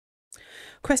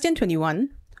Question 21.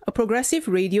 A progressive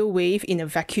radio wave in a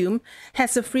vacuum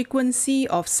has a frequency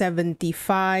of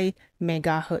 75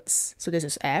 megahertz. So this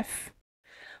is F.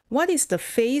 What is the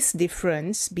phase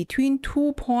difference between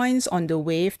 2 points on the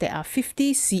wave that are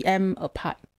 50 cm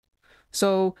apart?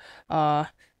 So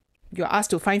you're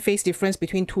asked to find phase difference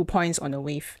between 2 points on a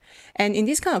wave. And in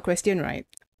this kind of question, right,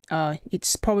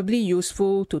 it's probably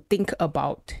useful to think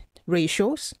about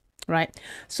ratios, right?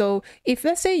 So if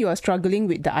let's say you are struggling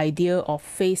with the idea of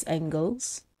phase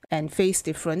angles and phase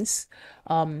difference,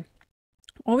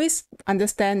 always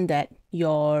understand that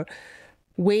your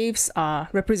waves are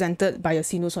represented by a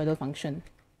sinusoidal function.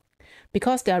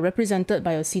 Because they are represented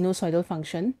by a sinusoidal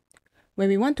function, when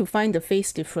we want to find the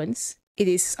phase difference, it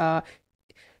is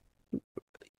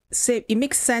it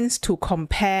makes sense to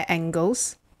compare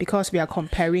angles because we are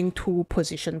comparing two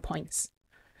position points.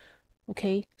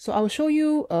 Okay, so I'll show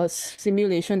you a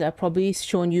simulation that I've probably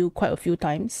shown you quite a few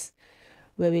times,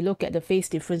 where we look at the phase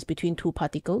difference between two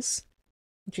particles,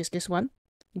 which is this one.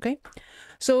 Okay,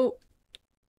 so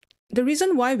the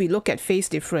reason why we look at phase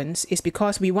difference is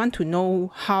because we want to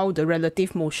know how the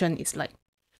relative motion is like.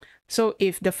 So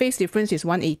if the phase difference is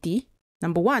 180,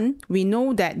 number one, we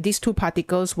know that these two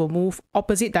particles will move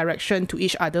opposite direction to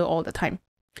each other all the time.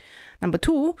 Number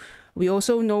two, we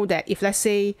also know that if let's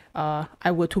say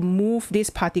I were to move this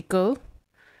particle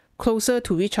closer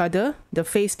to each other, the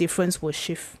phase difference will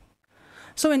shift.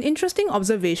 So an interesting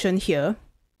observation here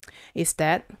is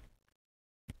that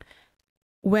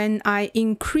when I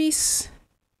increase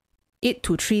it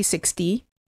to 360,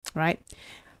 right,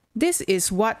 this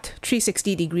is what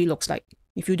 360 degree looks like.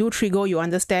 If you do trigo, you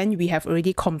understand we have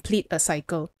already complete a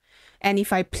cycle. And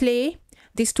if I play,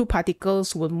 these two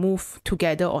particles will move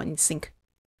together or in sync.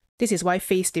 This is why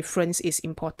phase difference is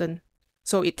important.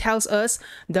 So it tells us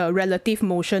the relative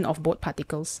motion of both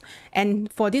particles.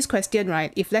 And for this question,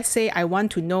 right, if let's say I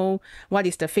want to know what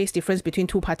is the phase difference between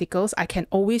two particles, I can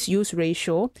always use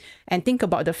ratio and think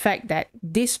about the fact that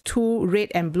these two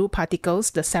red and blue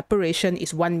particles, the separation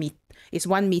is 1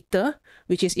 meter,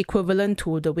 which is equivalent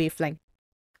to the wavelength.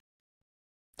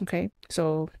 Okay,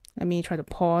 so let me try to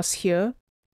pause here.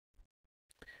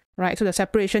 Right, so the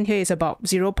separation here is about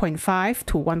 0.5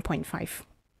 to 1.5.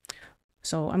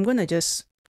 So I'm going to just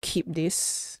keep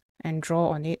this and draw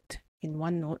on it in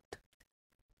OneNote.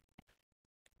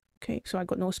 Okay, so I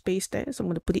got no space there, so I'm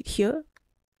going to put it here.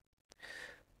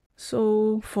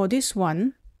 So for this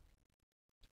one,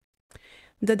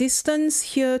 the distance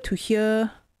here to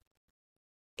here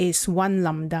is 1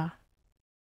 lambda.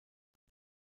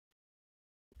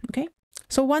 Okay,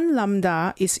 so 1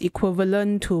 lambda is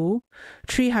equivalent to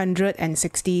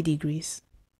 360 degrees.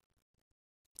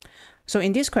 So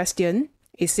in this question,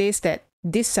 it says that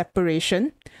this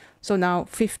separation, so now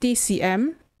 50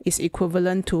 cm is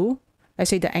equivalent to, let's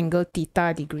say, the angle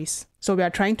theta degrees. So we are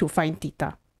trying to find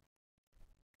theta.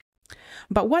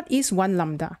 But what is 1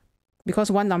 lambda? Because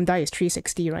 1 lambda is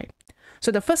 360, right?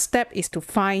 So the first step is to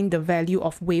find the value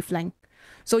of wavelength.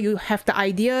 So you have the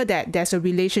idea that there's a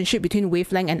relationship between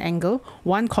wavelength and angle.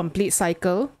 One complete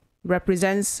cycle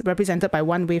represented by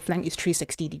one wavelength is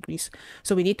 360 degrees.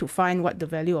 So we need to find what the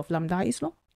value of lambda is.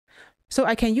 So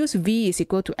I can use V is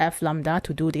equal to F lambda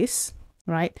to do this,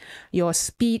 right? Your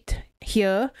speed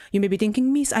here, you may be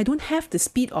thinking, Miss, I don't have the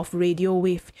speed of radio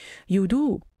wave. You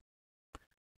do.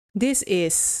 This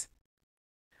is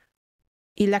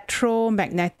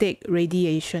electromagnetic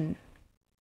radiation.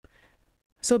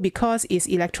 So because it's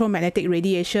electromagnetic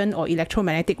radiation or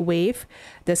electromagnetic wave,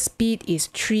 the speed is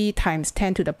 3 times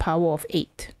 10 to the power of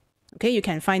 8. Okay, you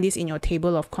can find this in your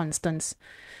table of constants.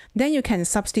 Then you can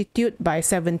substitute by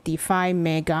 75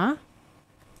 megahertz.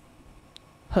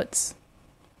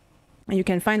 And you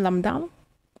can find lambda.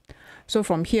 So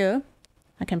from here,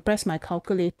 I can press my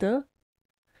calculator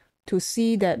to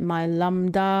see that my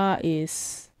lambda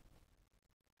is...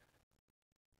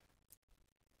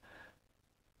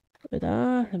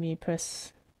 let me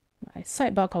press my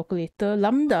sidebar calculator.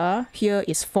 Lambda here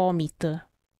is 4 meter.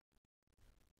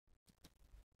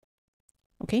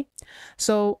 Okay,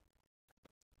 so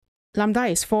lambda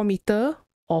is 4 meter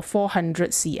or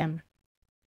 400 cm.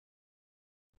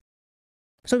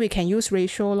 So we can use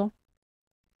ratio.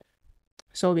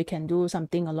 So we can do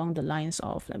something along the lines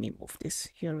of, let me move this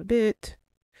here a bit.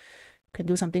 Can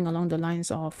do something along the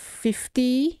lines of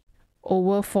 50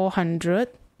 over 400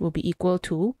 will be equal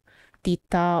to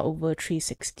theta over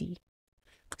 360.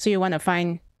 So you want to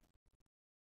find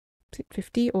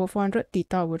 50 over 400,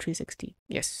 theta over 360.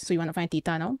 Yes, so you want to find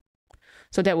theta now.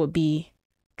 So that would be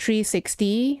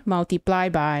 360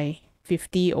 multiplied by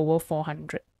 50 over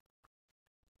 400.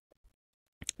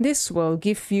 This will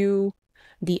give you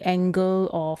the angle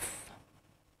of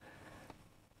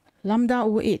lambda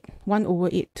over 8, 1 over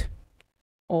 8.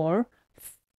 Or,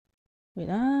 wait,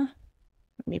 let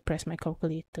me press my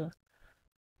calculator.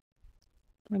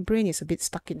 My brain is a bit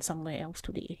stuck in somewhere else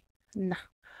today.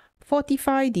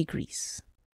 45 degrees.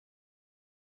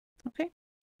 Okay.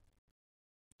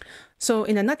 So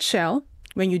in a nutshell,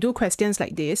 when you do questions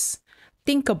like this,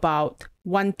 think about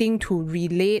wanting to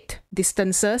relate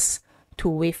distances to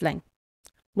wavelength.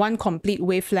 One complete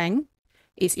wavelength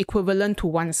is equivalent to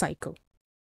one cycle.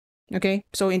 Okay,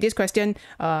 so in this question,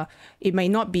 it may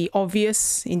not be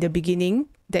obvious in the beginning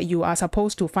that you are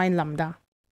supposed to find lambda.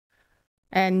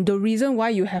 And the reason why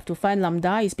you have to find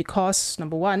lambda is because,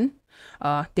 number one,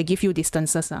 they give you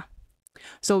distances.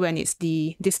 So when it's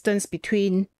the distance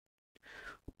between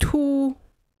two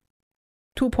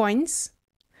points,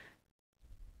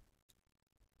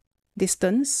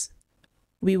 distance,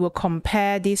 we will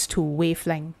compare this to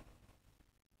wavelength.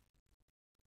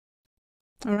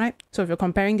 All right, so if you're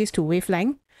comparing this to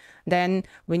wavelength, then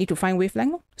we need to find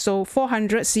wavelength. So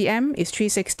 400 cm is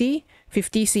 360,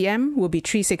 50 cm will be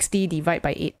 360 divided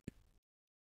by 8.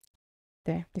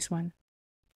 There, this one.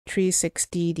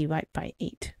 360 divided by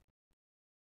 8.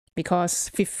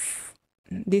 Because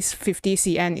this 50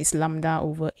 cm is lambda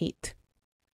over 8.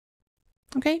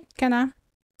 Okay, can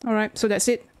All right, so that's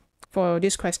it for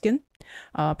this question.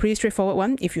 Pretty straightforward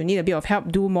one. If you need a bit of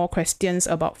help, do more questions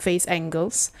about phase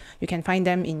angles. You can find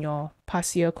them in your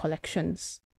past year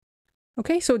collections.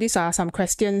 Okay, so these are some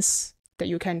questions that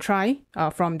you can try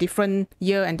from different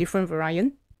year and different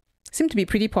variant. Seem to be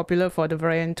pretty popular for the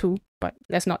variant 2, but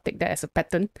let's not take that as a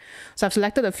pattern. So I've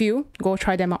selected a few. Go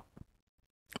try them out.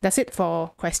 That's it for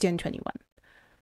question 21.